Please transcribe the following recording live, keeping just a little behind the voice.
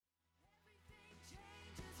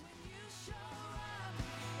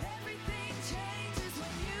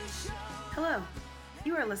Hello,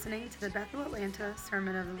 you are listening to the Bethel Atlanta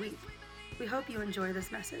Sermon of the Week. We hope you enjoy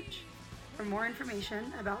this message. For more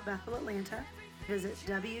information about Bethel Atlanta, visit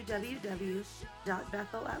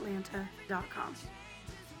www.bethelatlanta.com.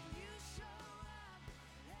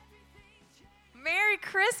 Merry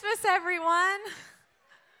Christmas, everyone.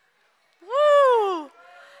 Woo!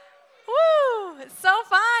 Woo! It's so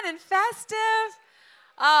fun and festive.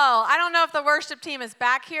 Oh, I don't know if the worship team is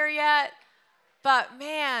back here yet, but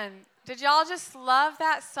man, did y'all just love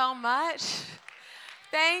that so much?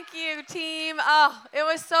 Thank you, team. Oh, it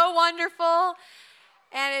was so wonderful.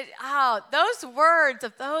 And those words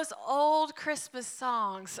of those old Christmas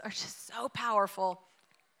songs are just so powerful.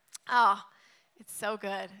 Oh, it's so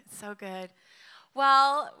good. It's so good.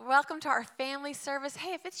 Well, welcome to our family service.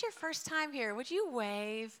 Hey, if it's your first time here, would you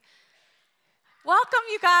wave? Welcome,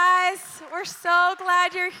 you guys. We're so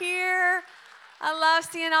glad you're here. I love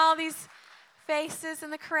seeing all these faces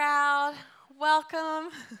in the crowd. Welcome.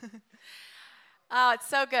 Oh, it's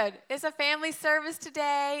so good. It's a family service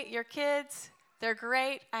today. Your kids, they're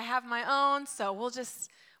great. I have my own, so we'll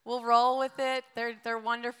roll with it. They're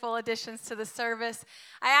wonderful additions to the service.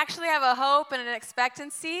 I actually have a hope and an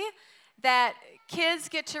expectancy that kids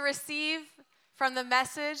get to receive from the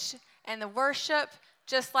message and the worship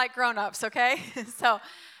just like grown-ups, okay? So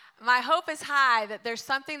my hope is high that there's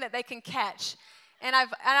something that they can catch. And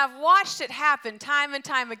I've watched it happen time and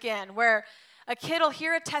time again where a kid will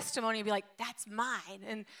hear a testimony and be like, that's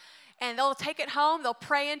mine. And they'll take it home, they'll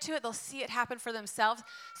pray into it, they'll see it happen for themselves.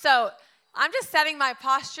 So I'm just setting my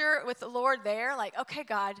posture with the Lord there, like, okay,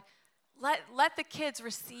 God, let the kids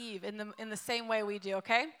receive in the same way we do,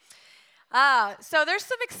 okay? So there's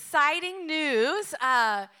some exciting news.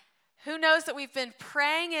 Who knows that we've been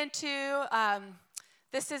praying into, I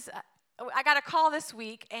got a call this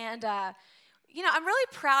week, and, I'm really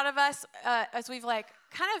proud of us as we've,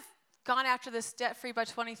 kind of gone after this debt-free by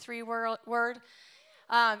 23 word.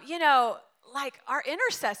 Our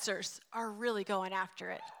intercessors are really going after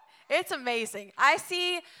it. It's amazing. I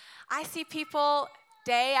see people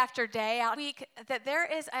day after day out week that there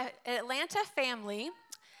is an Atlanta family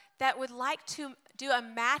that would like to do a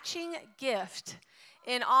matching gift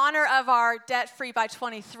in honor of our debt-free by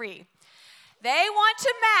 23. They want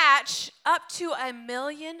to match up to $1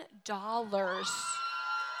 million.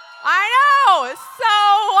 I know, it's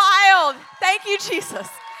so wild. Thank you, Jesus.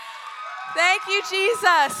 Thank you,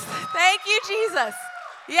 Jesus. Thank you, Jesus.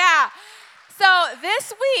 Yeah. So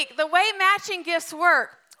this week, the way matching gifts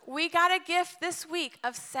work, we got a gift this week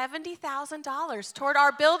of $70,000 toward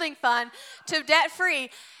our building fund to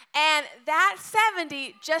debt-free. And that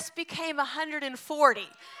 70 just became 140.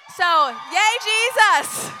 So, yay,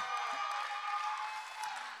 Jesus.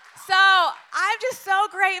 So, I'm just so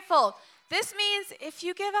grateful. This means if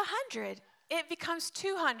you give 100, it becomes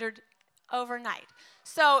 200 overnight.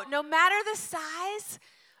 So, no matter the size,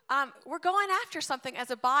 we're going after something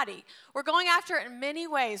as a body. We're going after it in many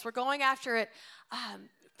ways. We're going after it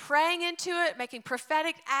praying into it, making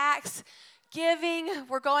prophetic acts, giving.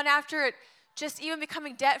 We're going after it just even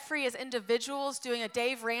becoming debt-free as individuals, doing a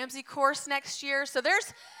Dave Ramsey course next year. So there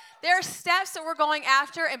are steps that we're going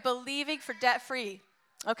after and believing for debt-free,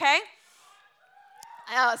 okay?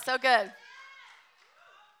 Oh, so good.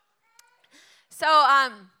 So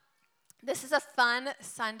this is a fun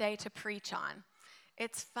Sunday to preach on.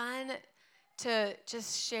 It's fun to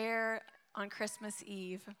just share on Christmas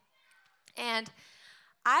Eve. And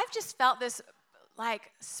I've just felt this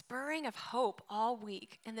spurring of hope all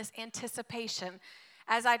week in this anticipation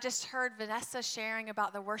as I just heard Vanessa sharing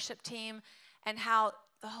about the worship team and how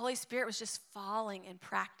the Holy Spirit was just falling in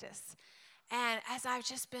practice. And as I've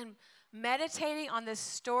just been meditating on this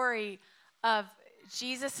story of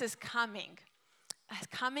Jesus' coming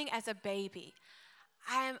as a baby,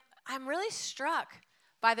 I'm really struck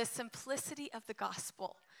by the simplicity of the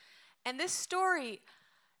gospel. And this story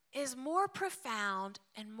is more profound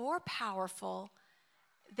and more powerful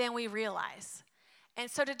than we realize. And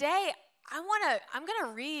so today, I'm going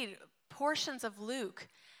to read portions of Luke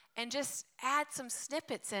and just add some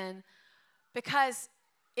snippets in, because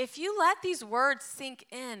if you let these words sink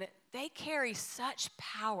in, they carry such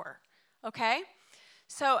power, okay?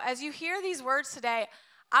 So as you hear these words today,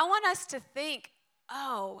 I want us to think,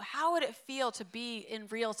 oh, how would it feel to be in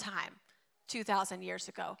real time 2,000 years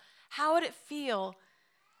ago? How would it feel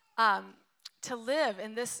to live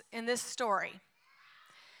in this story?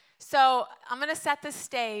 So I'm going to set the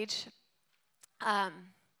stage.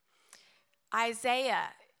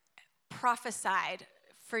 Isaiah prophesied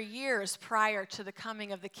for years prior to the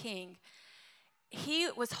coming of the king.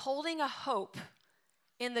 He was holding a hope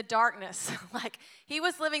in the darkness. Like, he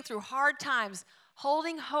was living through hard times,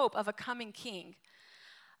 holding hope of a coming king.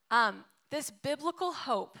 This biblical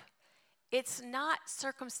hope, it's not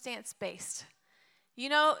circumstance-based. You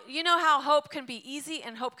know how hope can be easy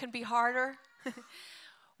and hope can be harder?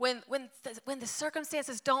 When the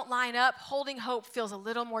circumstances don't line up, holding hope feels a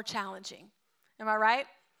little more challenging. Am I right?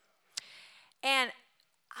 And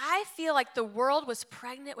I feel like the world was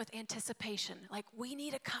pregnant with anticipation. Like, we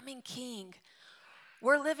need a coming king.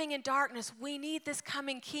 We're living in darkness. We need this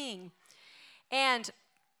coming king. And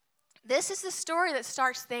this is the story that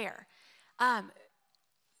starts there.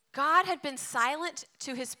 God had been silent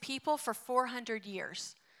to his people for 400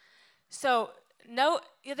 years. So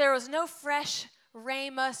there was no fresh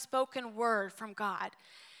rhema spoken word from God.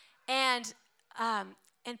 And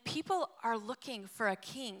people are looking for a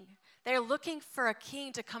king. They're looking for a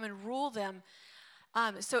king to come and rule them.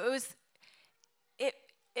 So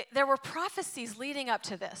there were prophecies leading up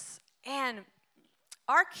to this. And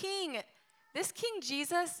our king, this King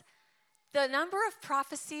Jesus, the number of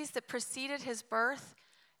prophecies that preceded his birth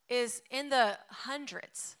is in the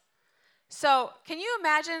hundreds. So can you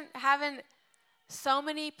imagine having so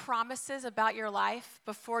many promises about your life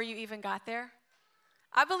before you even got there?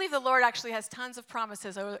 I believe the Lord actually has tons of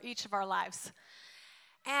promises over each of our lives.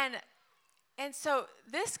 And so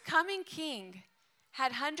this coming king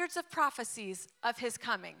had hundreds of prophecies of his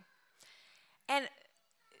coming. And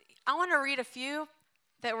I want to read a few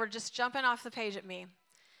that were just jumping off the page at me.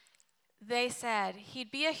 They said,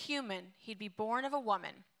 he'd be a human, he'd be born of a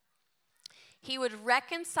woman. He would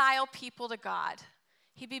reconcile people to God.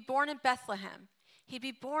 He'd be born in Bethlehem. He'd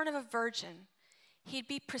be born of a virgin. He'd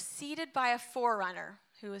be preceded by a forerunner,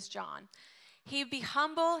 who is John. He'd be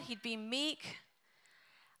humble. He'd be meek.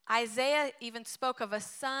 Isaiah even spoke of a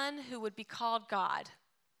son who would be called God.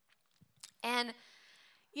 And,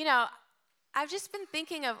 I've just been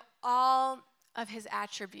thinking of all of his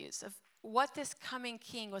attributes, of what this coming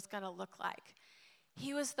king was going to look like.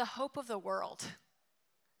 He was the hope of the world.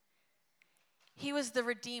 He was the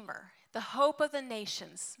Redeemer, the hope of the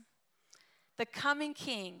nations, the coming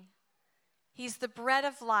king. He's the bread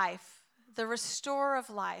of life, the restorer of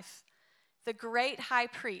life, the great high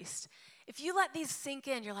priest. If you let these sink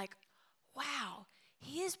in, you're like, wow,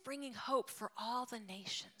 he is bringing hope for all the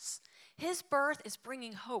nations. His birth is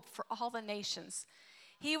bringing hope for all the nations.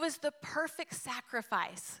 He was the perfect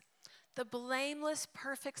sacrifice, the blameless,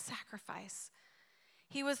 perfect sacrifice.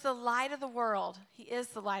 He was the light of the world. He is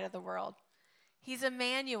the light of the world. He's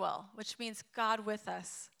Emmanuel, which means God with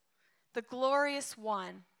us, the glorious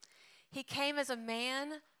one. He came as a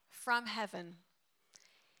man from heaven.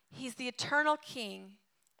 He's the eternal king,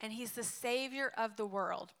 and he's the Savior of the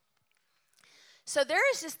world. So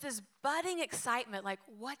there is just this budding excitement, like,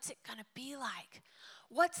 what's it going to be like?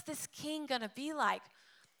 What's this king going to be like?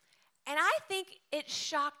 And I think it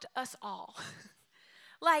shocked us all.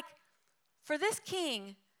 Like, for this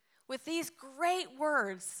king, with these great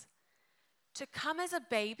words, to come as a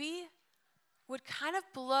baby would kind of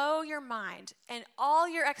blow your mind, and all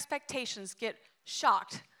your expectations get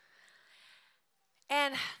shocked.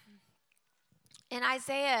 And in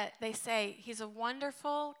Isaiah, they say, he's a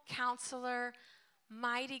wonderful counselor,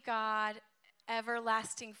 mighty God,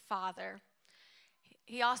 everlasting Father.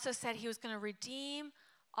 He also said he was going to redeem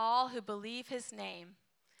all who believe his name.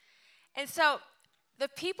 And so the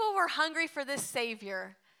people were hungry for this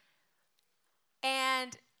Savior,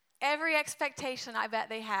 and every expectation I bet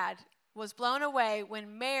they had was blown away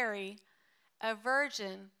when Mary, a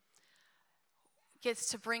virgin, gets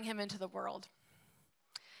to bring him into the world.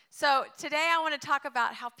 So today I want to talk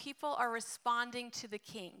about how people are responding to the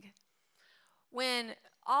king. When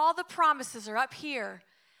all the promises are up here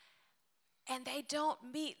and they don't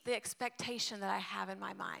meet the expectation that I have in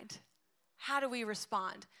my mind, how do we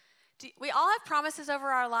respond? We all have promises over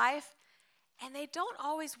our life, and they don't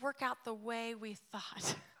always work out the way we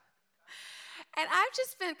thought. And I've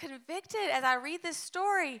just been convicted as I read this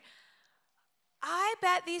story. I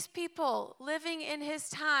bet these people living in his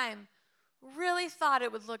time really thought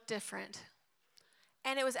it would look different.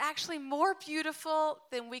 And it was actually more beautiful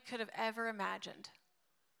than we could have ever imagined.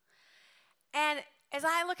 And as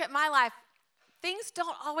I look at my life, things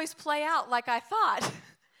don't always play out like I thought.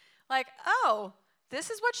 Like, oh, this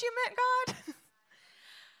is what you meant, God?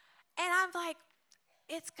 And I'm like,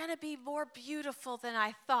 it's going to be more beautiful than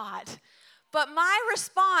I thought. But my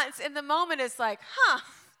response in the moment is like,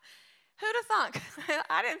 who'd have thunk?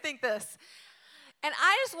 I didn't think this. And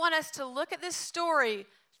I just want us to look at this story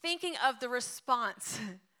thinking of the response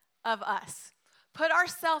of us. Put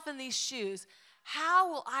ourselves in these shoes.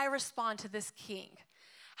 How will I respond to this king?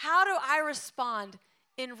 How do I respond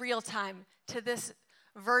in real time to this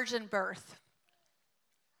virgin birth?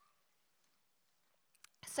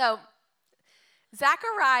 So,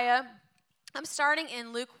 Zechariah, I'm starting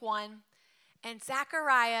in Luke 1, and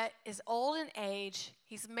Zechariah is old in age.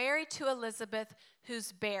 He's married to Elizabeth,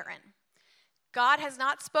 who's barren. God has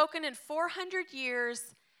not spoken in 400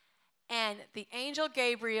 years, and the angel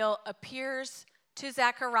Gabriel appears to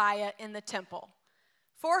Zechariah in the temple.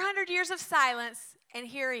 400 years of silence, and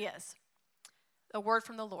here he is, a word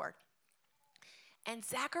from the Lord. And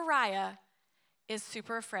Zechariah is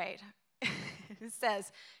super afraid. It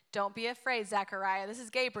says, "Don't be afraid, Zechariah." This is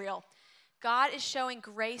Gabriel. "God is showing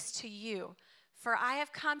grace to you, for I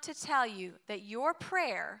have come to tell you that your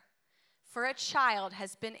prayer for a child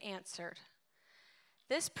has been answered."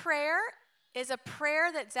 This prayer is a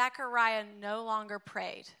prayer that Zechariah no longer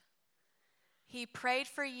prayed. He prayed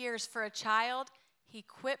for years for a child. He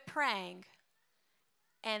quit praying.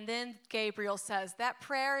 And then Gabriel says, "That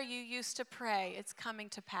prayer you used to pray, it's coming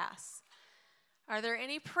to pass." Are there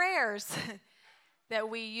any prayers that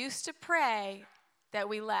we used to pray that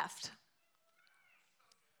we left?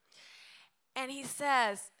 And he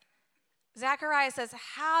says, Zechariah says,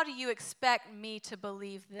 "How do you expect me to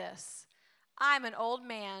believe this? I'm an old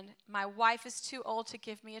man. My wife is too old to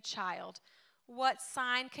give me a child. What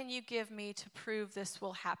sign can you give me to prove this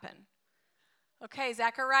will happen?" Okay,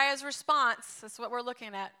 Zechariah's response, that's what we're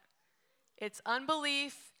looking at. It's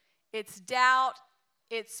unbelief, it's doubt,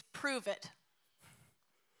 it's prove it.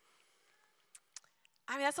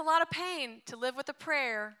 I mean, that's a lot of pain to live with a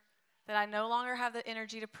prayer that I no longer have the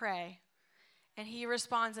energy to pray. And he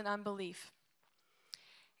responds in unbelief.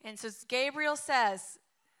 And so Gabriel says,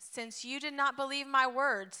 "Since you did not believe my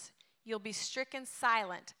words, you'll be stricken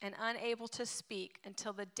silent and unable to speak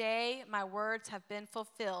until the day my words have been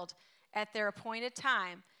fulfilled at their appointed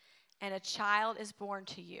time, and a child is born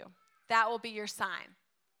to you. That will be your sign."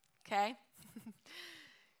 Okay?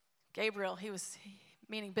 Gabriel, he was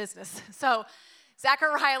meaning business. So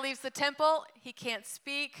Zechariah leaves the temple. He can't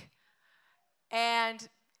speak. And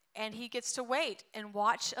he gets to wait and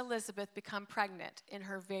watch Elizabeth become pregnant in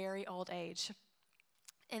her very old age.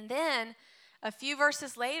 And then a few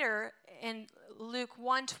verses later, in Luke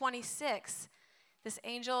 1:26, this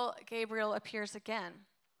angel Gabriel appears again.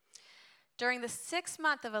 During the 6th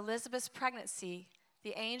month of Elizabeth's pregnancy,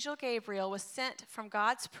 the angel Gabriel was sent from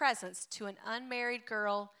God's presence to an unmarried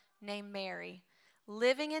girl named Mary,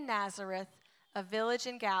 living in Nazareth, a village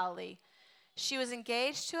in Galilee. She was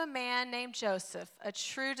engaged to a man named Joseph, a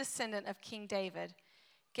true descendant of King David.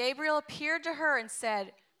 Gabriel appeared to her and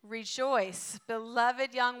said, "Rejoice,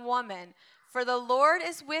 beloved young woman, for the Lord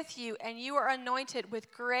is with you, and you are anointed with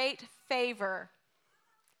great favor."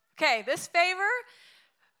 Okay, this favor,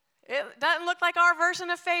 it doesn't look like our version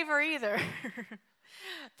of favor either.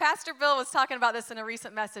 Pastor Bill was talking about this in a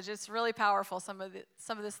recent message. It's really powerful, some of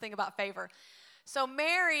this thing about favor. So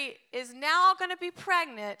Mary is now going to be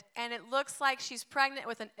pregnant, and it looks like she's pregnant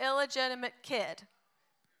with an illegitimate kid.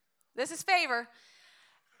 This is favor.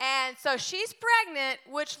 And so she's pregnant,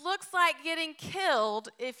 which looks like getting killed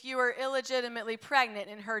if you were illegitimately pregnant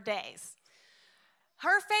in her days.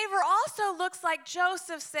 Her favor also looks like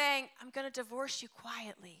Joseph saying, "I'm going to divorce you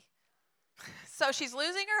quietly." So she's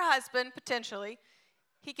losing her husband, potentially.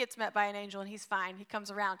 He gets met by an angel, and he's fine. He comes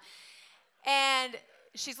around. And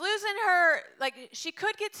she's losing her, like, she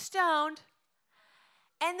could get stoned.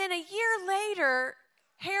 And then a year later,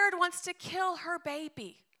 Herod wants to kill her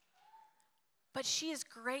baby. But she is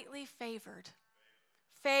greatly favored.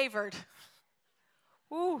 Favored.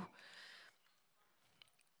 Ooh.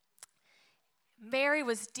 Mary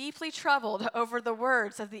was deeply troubled over the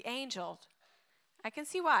words of the angel. I can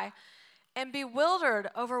see why. And bewildered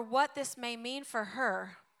over what this may mean for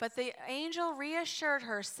her. But the angel reassured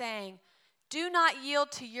her, saying, "Do not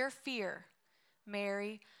yield to your fear,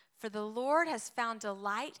 Mary, for the Lord has found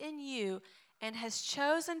delight in you and has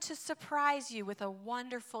chosen to surprise you with a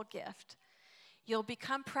wonderful gift. You'll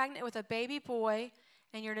become pregnant with a baby boy,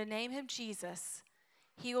 and you're to name him Jesus.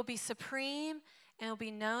 He will be supreme and will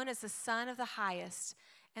be known as the Son of the Highest,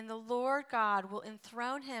 and the Lord God will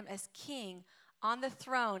enthrone him as king on the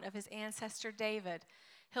throne of his ancestor David.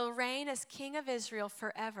 He'll reign as king of Israel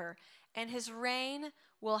forever, and his reign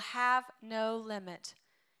will have no limit."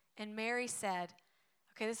 And Mary said,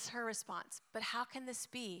 okay, this is her response, "But how can this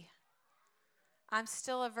be? I'm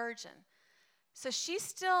still a virgin." So she's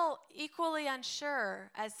still equally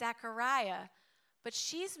unsure as Zechariah, but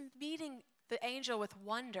she's meeting the angel with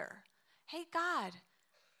wonder. "Hey, God,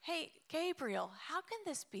 hey, Gabriel, how can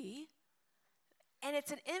this be?" And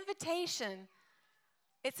it's an invitation.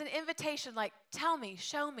 It's an invitation like, "Tell me,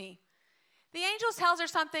 show me." The angel tells her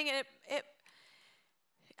something, and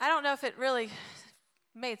I don't know if it really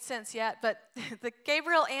made sense yet, but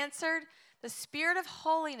Gabriel answered The Spirit of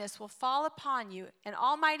holiness will fall upon you, and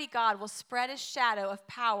Almighty God will spread his shadow of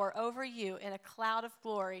power over you in a cloud of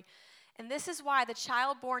glory. And this is why the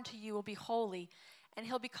child born to you will be holy, and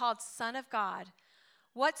he'll be called Son of God.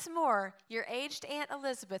 What's more, your aged Aunt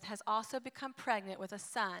Elizabeth has also become pregnant with a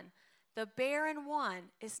son. The barren one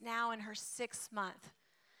is now in her 6th month.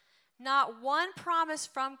 Not one promise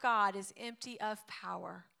from God is empty of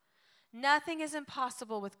power. Nothing is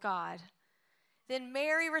impossible with God. Then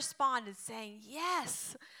Mary responded, saying,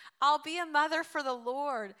 Yes, I'll be a mother for the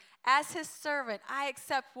Lord. As his servant, I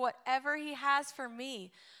accept whatever he has for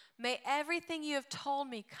me. May everything you have told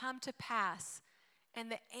me come to pass.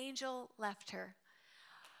 And the angel left her.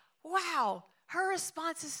 Wow, her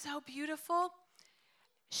response is so beautiful.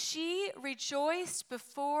 She rejoiced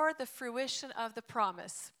before the fruition of the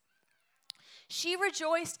promise. She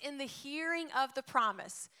rejoiced in the hearing of the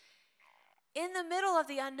promise. In the middle of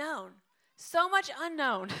the unknown, so much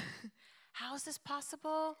unknown. How is this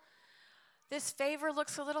possible? This favor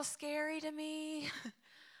looks a little scary to me.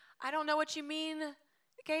 I don't know what you mean,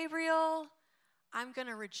 Gabriel. I'm going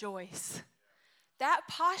to rejoice. That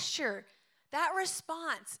posture, that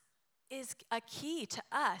response is a key to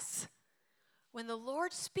us. When the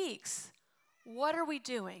Lord speaks, what are we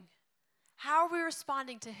doing? How are we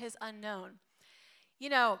responding to his unknown? You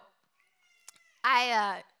know,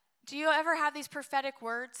 do you ever have these prophetic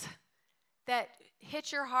words that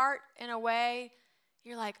hit your heart in a way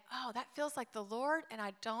you're like, oh, that feels like the Lord, and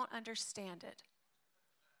I don't understand it?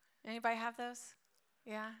 Anybody have those?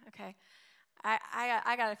 Yeah? Okay.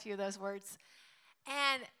 I got a few of those words.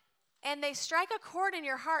 And they strike a chord in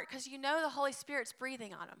your heart because you know the Holy Spirit's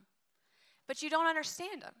breathing on them, but you don't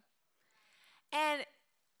understand them.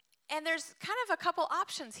 And there's kind of a couple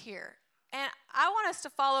options here. And I want us to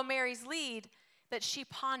follow Mary's lead that she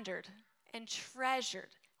pondered and treasured.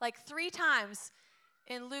 Like 3 times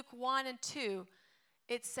in Luke 1 and 2,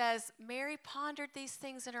 it says, Mary pondered these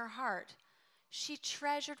things in her heart. She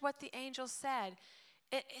treasured what the angel said.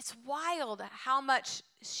 It's wild how much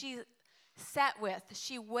she sat with.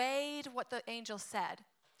 She weighed what the angel said.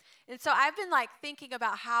 And so I've been thinking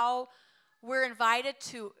about how we're invited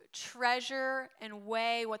to treasure and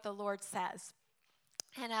weigh what the Lord says.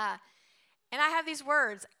 And I have these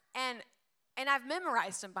words, and I've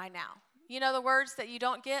memorized them by now. You know the words that you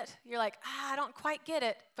don't get? You're like, I don't quite get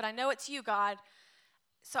it, but I know it's you, God.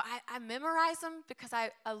 So I memorize them because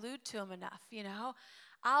I allude to them enough, you know.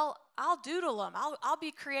 I'll doodle them. I'll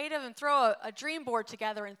be creative and throw a dream board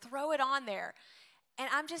together and throw it on there. And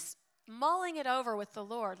I'm just mulling it over with the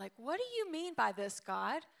Lord. Like, what do you mean by this,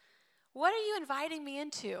 God? What are you inviting me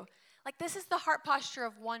into? Like, this is the heart posture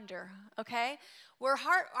of wonder, okay? Where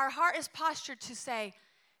our heart is postured to say,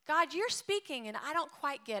 God, you're speaking and I don't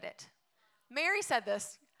quite get it. Mary said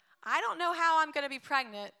this, I don't know how I'm going to be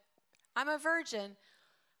pregnant. I'm a virgin.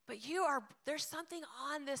 But there's something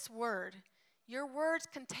on this word. Your words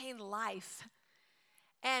contain life.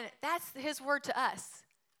 And that's his word to us.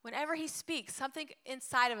 Whenever he speaks, something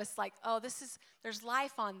inside of us like, oh, there's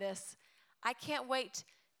life on this. I can't wait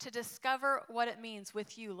to discover what it means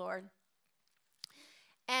with you, Lord.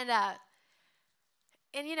 And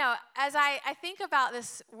you know, as I think about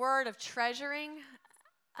this word of treasuring,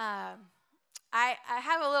 I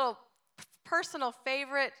have a little personal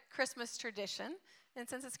favorite Christmas tradition. And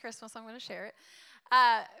since it's Christmas, I'm going to share it.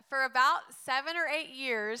 For about 7 or 8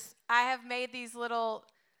 years, I have made these little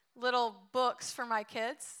books for my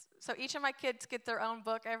kids. So each of my kids get their own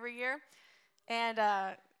book every year. And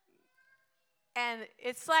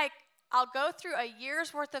it's like I'll go through a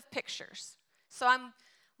year's worth of pictures. So I'm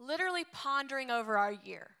literally pondering over our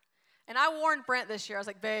year. And I warned Brent this year. I was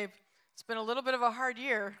like, babe, it's been a little bit of a hard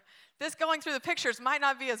year. This going through the pictures might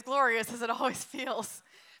not be as glorious as it always feels.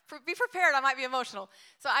 Be prepared, I might be emotional.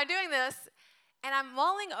 So I'm doing this, and I'm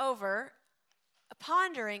mulling over,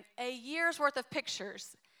 pondering a year's worth of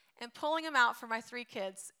pictures and pulling them out for my 3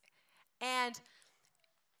 kids. And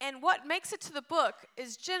what makes it to the book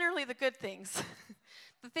is generally the good things,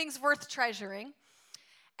 the things worth treasuring.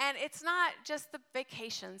 And it's not just the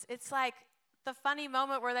vacations. It's like the funny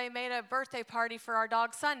moment where they made a birthday party for our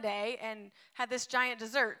dog Sunday and had this giant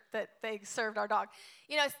dessert that they served our dog.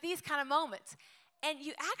 You know, it's these kind of moments. And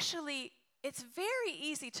it's very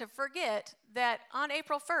easy to forget that on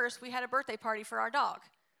April 1st, we had a birthday party for our dog.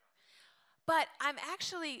 But I'm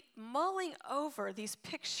actually mulling over these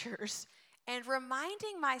pictures and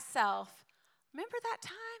reminding myself, remember that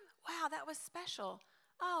time? Wow, that was special.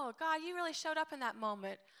 Oh, God, you really showed up in that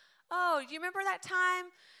moment. Oh, do you remember that time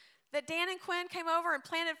that Dan and Quinn came over and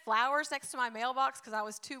planted flowers next to my mailbox because I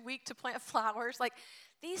was too weak to plant flowers? Like,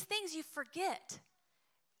 these things you forget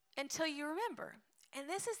until you remember. And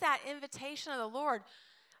this is that invitation of the Lord.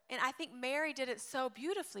 And I think Mary did it so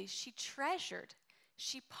beautifully. She treasured,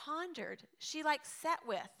 she pondered, she sat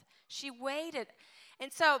with, she waited.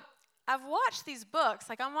 And so I've watched these books,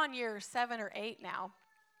 I'm on year 7 or 8 now,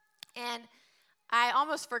 and I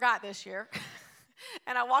almost forgot this year.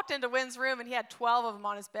 And I walked into Wynn's room, and he had 12 of them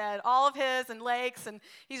on his bed, all of his and Lake's, and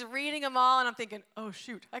he's reading them all, and I'm thinking, oh,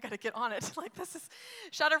 shoot, I got to get on it.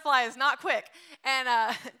 Shutterfly is not quick. And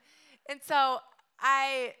so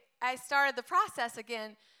I started the process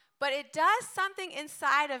again, but it does something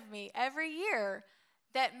inside of me every year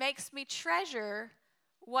that makes me treasure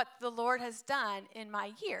what the Lord has done in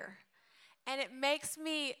my year. And it makes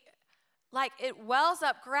me, it wells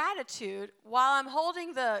up gratitude while I'm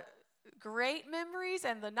holding the great memories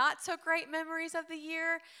and the not so great memories of the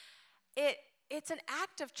year. It's an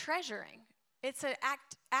act of treasuring. It's an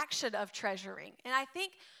action of treasuring. And I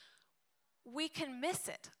think we can miss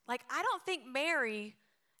it. I don't think Mary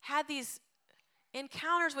had these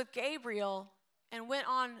encounters with Gabriel and went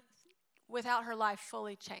on without her life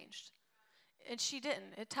fully changed. And she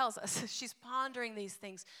didn't. It tells us she's pondering these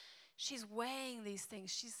things. She's weighing these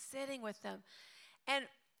things. She's sitting with them. And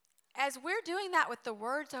as we're doing that with the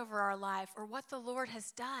words over our life or what the Lord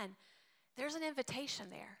has done, there's an invitation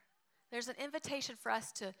there. There's an invitation for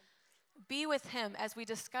us to be with him as we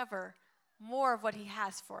discover more of what he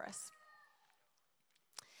has for us.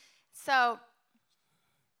 So,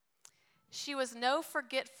 she was no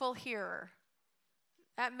forgetful hearer.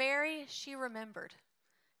 At Mary, she remembered.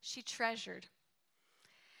 She treasured.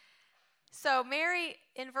 So Mary,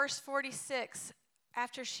 in verse 46,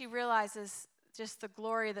 after she realizes just the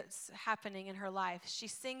glory that's happening in her life, she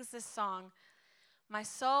sings this song. My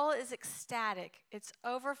soul is ecstatic. It's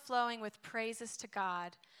overflowing with praises to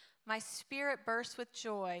God. My spirit bursts with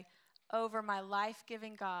joy over my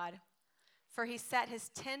life-giving God. For he set his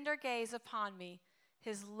tender gaze upon me,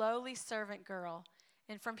 his lowly servant girl.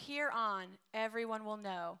 And from here on, everyone will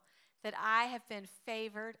know that I have been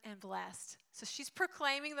favored and blessed. So she's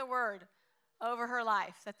proclaiming the word over her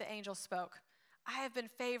life that the angel spoke. I have been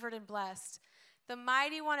favored and blessed. The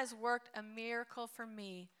mighty one has worked a miracle for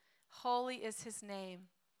me. Holy is his name.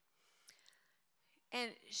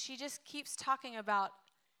 And she just keeps talking about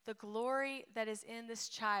the glory that is in this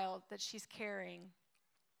child that she's carrying.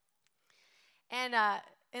 And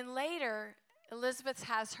later, Elizabeth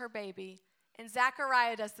has her baby, and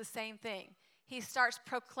Zechariah does the same thing. He starts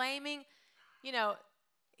proclaiming,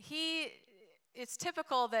 it's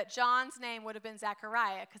typical that John's name would have been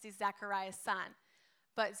Zechariah because he's Zechariah's son.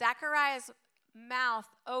 But Zechariah's mouth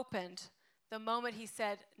opened the moment he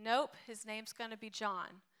said, nope, his name's going to be John.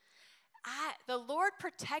 The Lord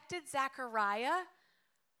protected Zechariah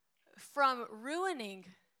from ruining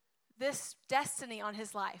this destiny on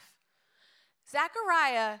his life.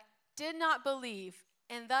 Zechariah did not believe,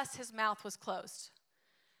 and thus his mouth was closed.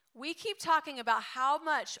 We keep talking about how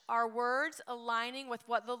much our words aligning with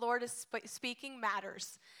what the Lord is speaking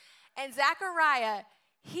matters. And Zechariah,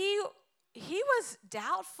 he was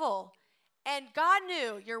doubtful. And God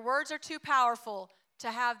knew your words are too powerful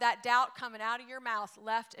to have that doubt coming out of your mouth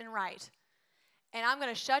left and right. And I'm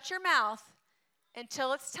going to shut your mouth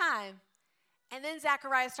until it's time. And then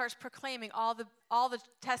Zechariah starts proclaiming all the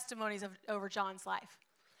testimonies over John's life.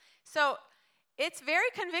 So it's very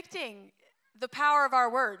convicting, the power of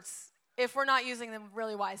our words, if we're not using them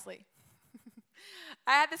really wisely.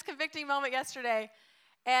 I had this convicting moment yesterday,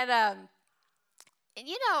 and I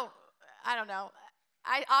don't know.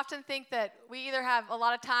 I often think that we either have a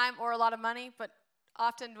lot of time or a lot of money, but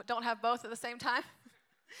often don't have both at the same time.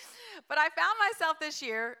 But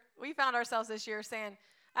we found ourselves this year saying,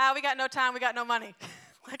 we got no time, we got no money.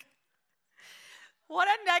 What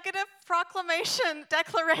a negative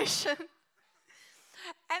declaration. And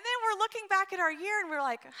then we're looking back at our year and we're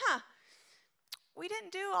like, we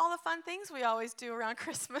didn't do all the fun things we always do around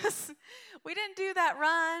Christmas. We didn't do that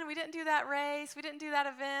run. We didn't do that race. We didn't do that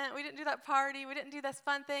event. We didn't do that party. We didn't do this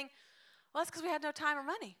fun thing. Well, that's because we had no time or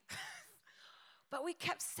money. But we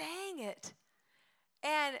kept saying it.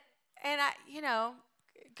 And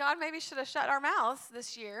God maybe should have shut our mouths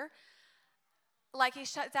this year like he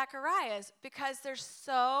shut Zechariah's, because there's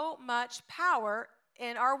so much power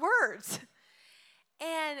in our words.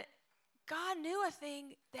 And God knew a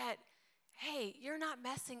thing that, hey, you're not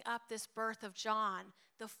messing up this birth of John,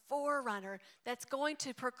 the forerunner that's going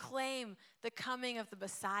to proclaim the coming of the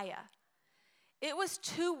Messiah. It was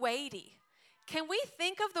too weighty. Can we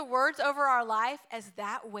think of the words over our life as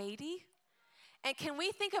that weighty? And can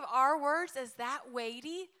we think of our words as that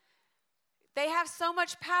weighty? They have so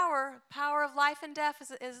much power. Power of life and death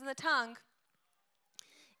is in the tongue.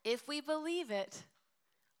 If we believe it,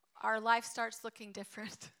 our life starts looking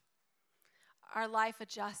different. Our life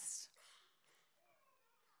adjusts.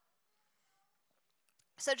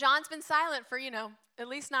 So John's been silent for, at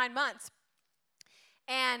least 9 months.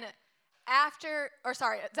 And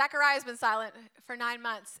Zechariah's been silent for 9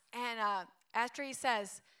 months. And after he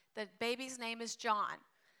says the baby's name is John,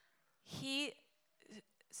 he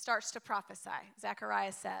starts to prophesy.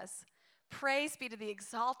 Zechariah says, "Praise be to the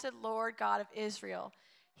exalted Lord God of Israel.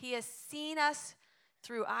 He has seen us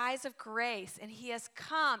through eyes of grace, and he has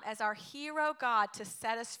come as our hero God to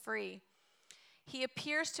set us free. He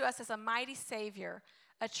appears to us as a mighty Savior,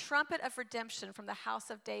 a trumpet of redemption from the house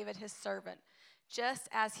of David, his servant, just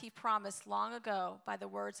as he promised long ago by the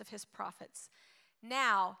words of his prophets.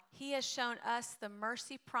 Now he has shown us the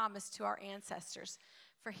mercy promised to our ancestors,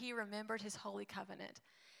 for he remembered his holy covenant."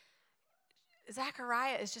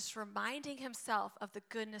 Zechariah is just reminding himself of the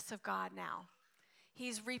goodness of God now.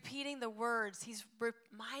 He's repeating the words. He's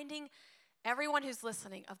reminding everyone who's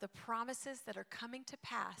listening of the promises that are coming to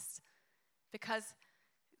pass because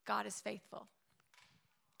God is faithful.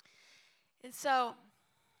 And so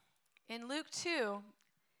in Luke 2,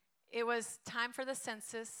 it was time for the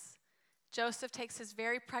census. Joseph takes his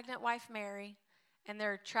very pregnant wife, Mary, and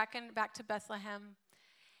they're trekking back to Bethlehem.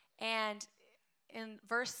 And in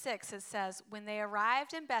verse 6, it says, "When they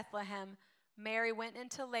arrived in Bethlehem, Mary went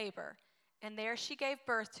into labor, and there she gave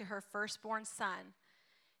birth to her firstborn son.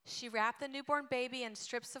 She wrapped the newborn baby in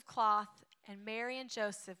strips of cloth, and Mary and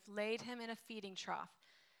Joseph laid him in a feeding trough,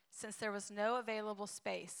 since there was no available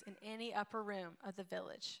space in any upper room of the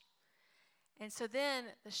village." And so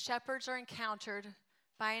then the shepherds are encountered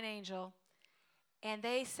by an angel, and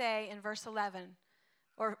they say in verse 11,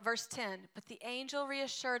 or verse 10, "But the angel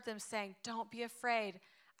reassured them, saying, 'Don't be afraid.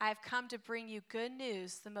 I have come to bring you good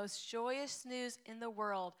news, the most joyous news in the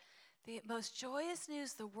world, the most joyous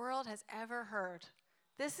news the world has ever heard.'"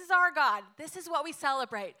 This is our God. This is what we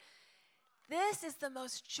celebrate. This is the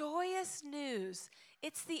most joyous news.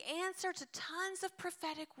 It's the answer to tons of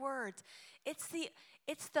prophetic words. It's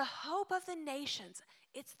the hope of the nations.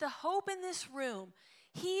 It's the hope in this room.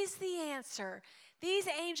 He's the answer. These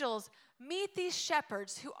angels meet these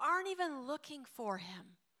shepherds who aren't even looking for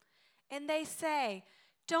him. And they say,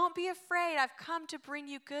 "Don't be afraid. I've come to bring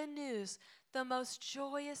you good news, the most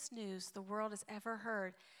joyous news the world has ever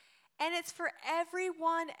heard." And it's for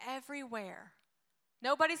everyone, everywhere.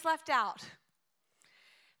 Nobody's left out.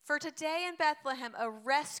 "For today in Bethlehem, a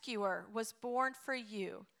rescuer was born for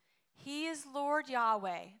you. He is Lord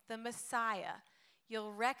Yahweh, the Messiah.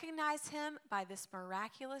 You'll recognize him by this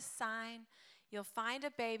miraculous sign. You'll find a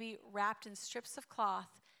baby wrapped in strips of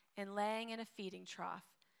cloth and laying in a feeding trough."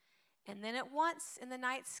 And then at once in the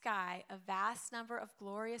night sky, a vast number of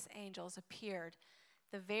glorious angels appeared,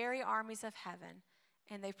 the very armies of heaven,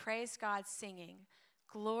 and they praised God, singing,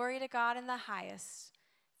 "Glory to God in the highest,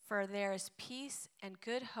 for there is peace and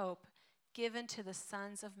good hope given to the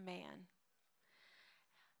sons of man."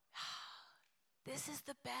 This is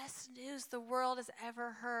the best news the world has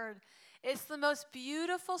ever heard. It's the most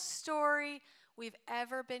beautiful story we've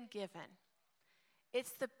ever been given.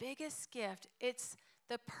 It's the biggest gift. It's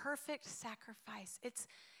the perfect sacrifice.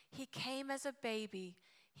 He came as a baby.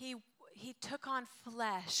 He took on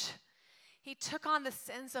flesh. He took on the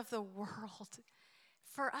sins of the world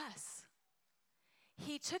for us.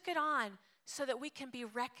 He took it on so that we can be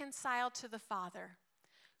reconciled to the Father,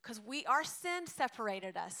 because our sin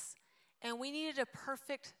separated us, and we needed a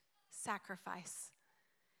perfect sacrifice.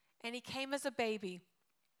 And he came as a baby.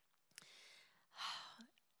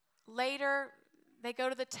 Later, they go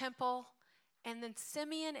to the temple, and then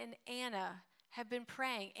Simeon and Anna have been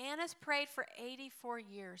praying. Anna's prayed for 84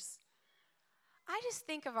 years. I just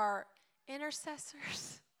think of our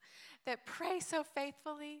intercessors that pray so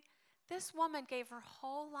faithfully. This woman gave her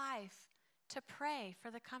whole life to pray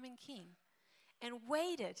for the coming king and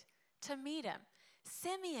waited to meet him.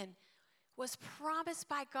 Simeon was promised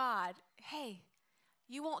by God, "Hey,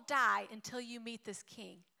 you won't die until you meet this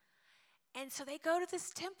king." And so they go to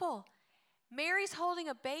this temple. Mary's holding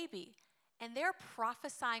a baby, and they're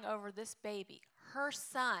prophesying over this baby, her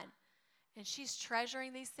son. And she's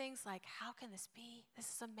treasuring these things like, how can this be? This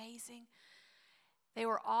is amazing. They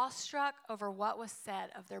were awestruck over what was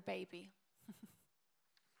said of their baby.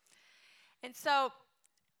 And so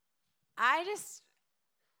I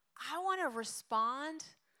want to respond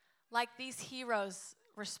like these heroes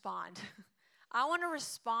respond. I want to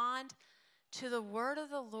respond to the word of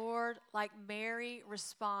the Lord like Mary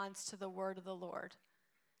responds to the word of the Lord.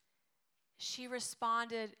 She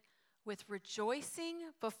responded with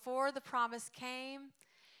rejoicing before the promise came.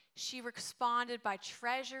 She responded by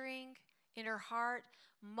treasuring in her heart,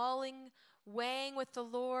 mulling, weighing with the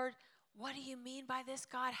Lord. What do you mean by this,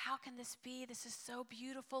 God? How can this be? This is so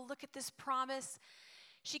beautiful. Look at this promise.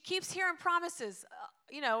 She keeps hearing promises.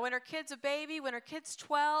 When her kid's a baby, when her kid's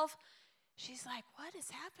 12, she's like, what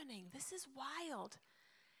is happening? This is wild.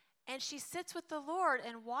 And she sits with the Lord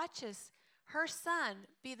and watches her son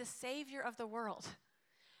be the Savior of the world,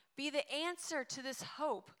 be the answer to this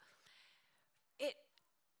hope.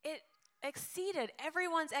 It exceeded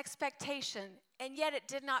everyone's expectation, and yet it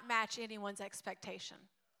did not match anyone's expectation.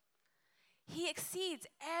 He exceeds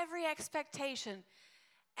every expectation,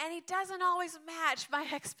 and he doesn't always match my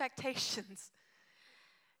expectations.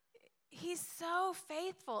 He's so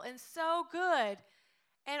faithful and so good,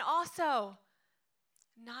 and also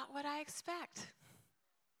not what I expect.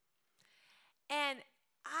 And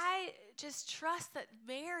I just trust that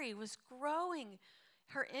Mary was growing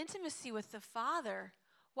her intimacy with the Father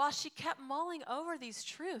while she kept mulling over these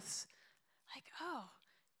truths. Like, oh,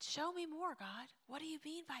 show me more, God. What do you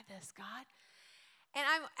mean by this, God? And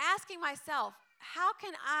I'm asking myself, how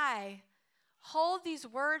can I hold these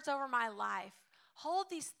words over my life, hold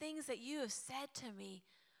these things that you have said to me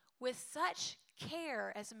with such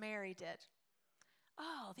care as Mary did?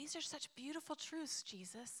 Oh, these are such beautiful truths,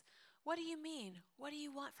 Jesus. What do you mean? What do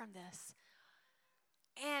you want from this?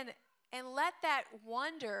 And let that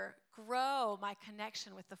wonder grow my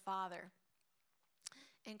connection with the Father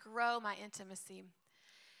and grow my intimacy.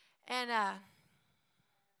 And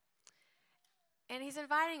he's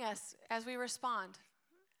inviting us as we respond.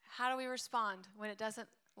 How do we respond when it doesn't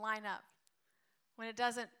line up? When it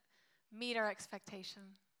doesn't meet our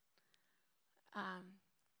expectation?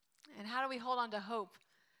 And how do we hold on to hope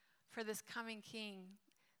for this coming King,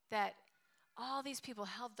 that all these people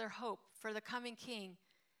held their hope for the coming King,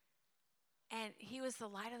 and he was the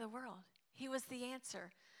light of the world. He was the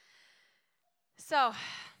answer. So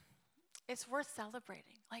it's worth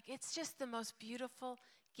celebrating. Like, it's just the most beautiful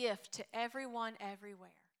gift to everyone,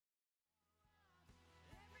 everywhere.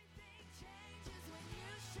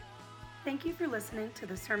 Thank you for listening to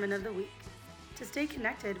the Sermon of the Week. To stay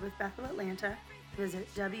connected with Bethel Atlanta,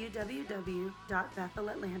 visit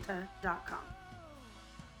www.bethelatlanta.com.